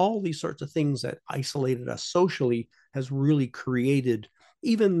 All these sorts of things that isolated us socially has really created,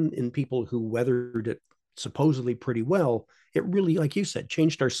 even in people who weathered it supposedly pretty well, it really, like you said,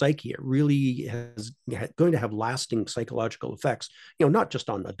 changed our psyche. It really has going to have lasting psychological effects, not just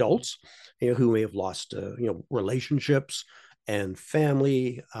on adults, who may have lost, relationships and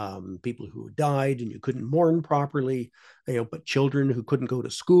family, people who died and you couldn't mourn properly, but children who couldn't go to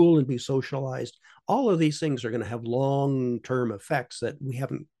school and be socialized. All of these things are going to have long-term effects that we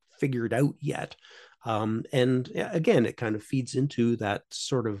haven't figured out yet. And again, it kind of feeds into that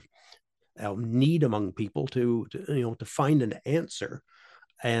sort of need among people to find an answer.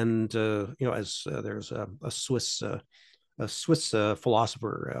 And as there's a Swiss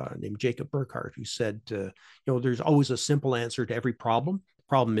philosopher named Jacob Burckhardt who said, there's always a simple answer to every problem. The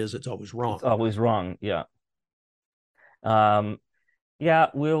problem is it's always It's wrong. always wrong. Yeah. Um, yeah,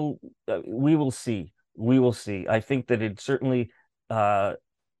 we will see. We will see. I think that it certainly uh,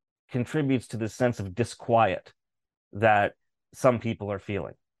 contributes to the sense of disquiet that some people are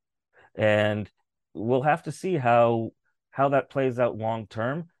feeling, and we'll have to see how that plays out long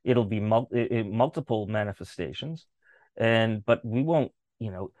term. It'll be multiple manifestations, and but we won't.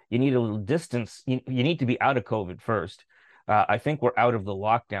 You need a little distance. You need to be out of COVID first. I think we're out of the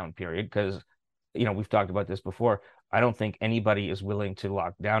lockdown period because we've talked about this before. I don't think anybody is willing to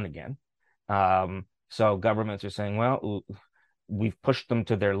lock down again. So governments are saying, well, we've pushed them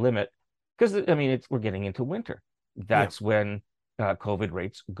to their limit because I mean we're getting into winter. Yeah. That's when COVID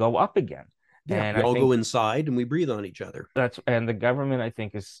rates go up again. Yeah. And We I all go think inside and we breathe on each other. and the government I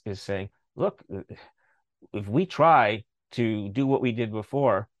think is saying, look, if we try to do what we did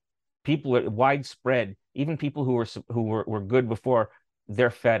before, people are widespread, even people who were good before, they're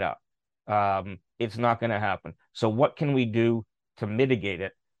fed up. It's not going to happen. So what can we do to mitigate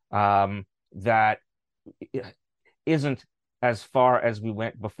it that isn't as far as we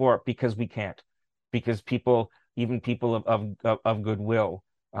went before? Because we can't. Because even people of goodwill,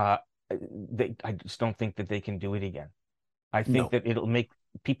 uh, I just don't think that they can do it again. I think No. that it'll make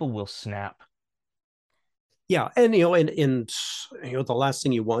people will snap. Yeah, and the last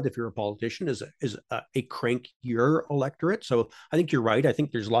thing you want if you're a politician is a crankier electorate. So I think you're right. I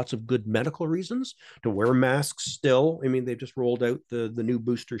think there's lots of good medical reasons to wear masks still. I mean, they've just rolled out the new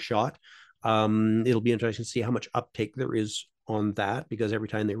booster shot. It'll be interesting to see how much uptake there is on that because every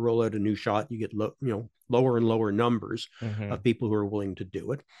time they roll out a new shot, you get lower and lower numbers Hmm. of people who are willing to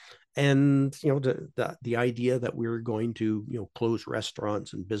do it. And the idea that we're going to close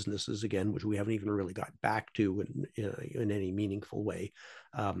restaurants and businesses again, which we haven't even really got back to in any meaningful way,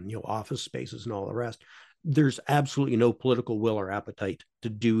 office spaces and all the rest. There's absolutely no political will or appetite to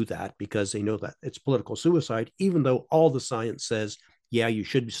do that because they know that it's political suicide, even though all the science says, yeah, you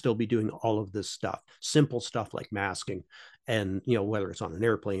should still be doing all of this stuff, simple stuff like masking, and whether it's on an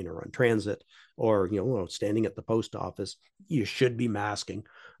airplane or on transit or standing at the post office, you should be masking.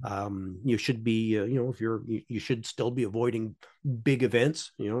 You should be, if you should still be avoiding big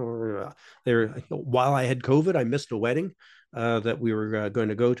events. While I had COVID, I missed a wedding that we were going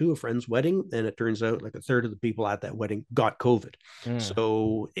to go to, a friend's wedding, and it turns out like a third of the people at that wedding got COVID. Mm.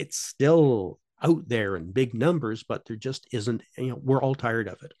 So it's still out there in big numbers, but there just isn't. We're all tired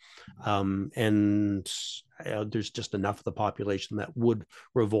of it, and there's just enough of the population that would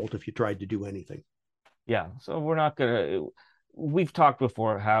revolt if you tried to do anything. Yeah, so we're not gonna. We've talked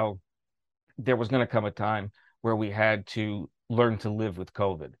before how there was going to come a time where we had to learn to live with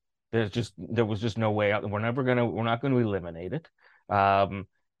COVID. There was just no way out. We're not going to eliminate it.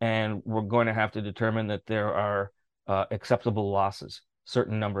 And we're going to have to determine that there are acceptable losses,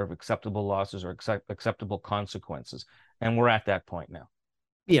 certain number of acceptable losses or acceptable consequences. And we're at that point now.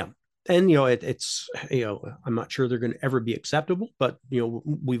 Yeah. And it's I'm not sure they're going to ever be acceptable, but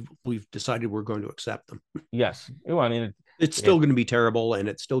we've decided we're going to accept them. Yes. Well, I mean, It's still going to be terrible and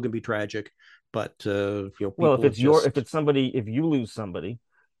it's still going to be tragic, but well, if people it's your if just it's somebody if you lose somebody,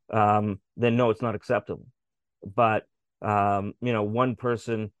 then no, it's not acceptable. But one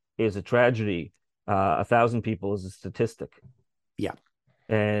person is a tragedy. 1,000 people is a statistic, yeah.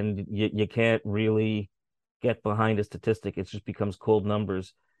 and you can't really get behind a statistic. It just becomes cold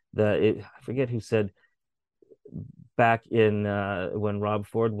numbers. I forget who said back in when Rob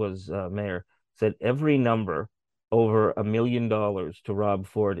Ford was mayor, said every number over $1 million to Rob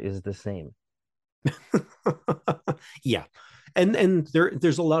Ford is the same. Yeah. And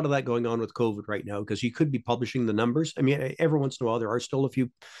there's a lot of that going on with COVID right now because you could be publishing the numbers. I mean, every once in a while there are still a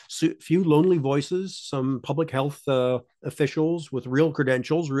few lonely voices, some public health officials with real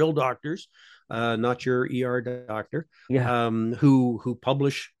credentials, real doctors, not your ER doctor, Yeah, who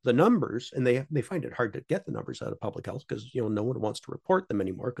publish the numbers, and they find it hard to get the numbers out of public health because no one wants to report them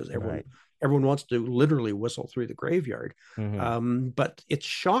anymore because everyone right. everyone wants to literally whistle through the graveyard. Hmm. But it's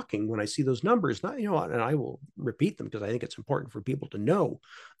shocking when I see those numbers. Not, and I will repeat them because I think it's important for people to know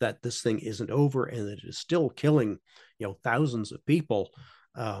that this thing isn't over and that it is still killing, thousands of people.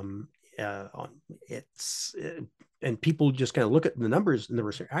 Um, it's and people just kind of look at the numbers and the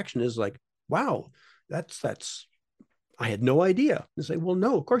reaction is like, wow, that's I had no idea. And say, well,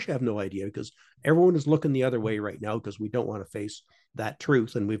 no, of course you have no idea, because everyone is looking the other way right now because we don't want to face that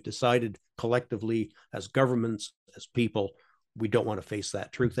truth. And we've decided collectively, as governments, as people, we don't want to face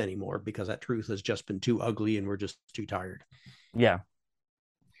that truth anymore because that truth has just been too ugly and we're just too tired. Yeah.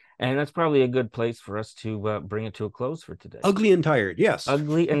 And that's probably a good place for us to bring it to a close for today. Ugly and tired. Yes.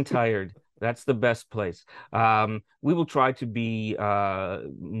 Ugly and tired. That's the best place. We will try to be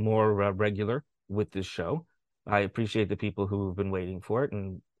more regular with this show. I appreciate the people who have been waiting for it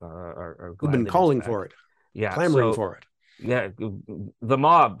and are Who've glad been that it's calling back. for it, Yeah. clamoring So for it. yeah, the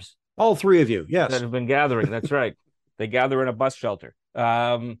mobs All three of you. that Yes. have been gathering. That's right. They gather in a bus shelter.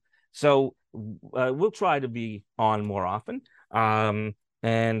 So we'll try to be on more often. And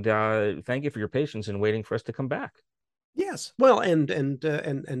thank you for your patience in waiting for us to come back. Yes. Well,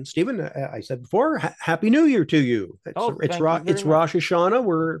 and Stephen, I said before, Happy New Year to you. Oh, thank you very It's much. Rosh Hashanah.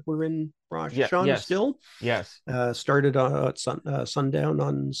 We're in Rosh Yeah, Hashanah yes, still. yes, Started at sundown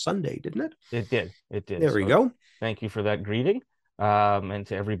on Sunday, didn't it? it did. It did. There we So go. thank you for that greeting. And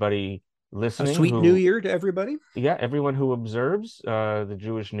to everybody A listening sweet New who, Year to everybody. yeah, everyone who observes the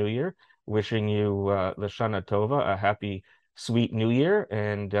Jewish New Year, wishing you Lashana Tova, a happy, sweet New Year.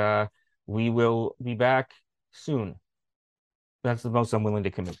 And we will be back soon. That's the most I'm willing to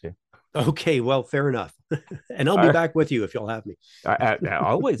commit to. Okay, well, fair enough. And I'll be Uh, back with you if you'll have me.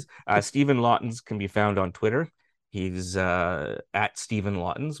 Always. Stephen Lautens can be found on Twitter. He's at Stephen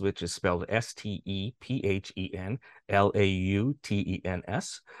Lautens, which is spelled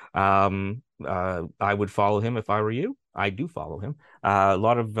STEPHENLAUTENS. I would follow him if I were you. I do follow him. A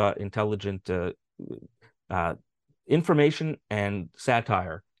lot of intelligent uh, information and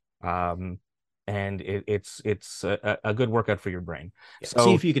satire. And it's a good workout for your brain. Yeah, see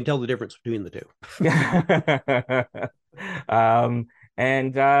So if you can tell the difference between the two. um,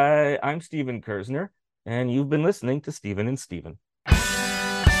 and I'm Stephen Kersner, and you've been listening to Stephen and Stephen.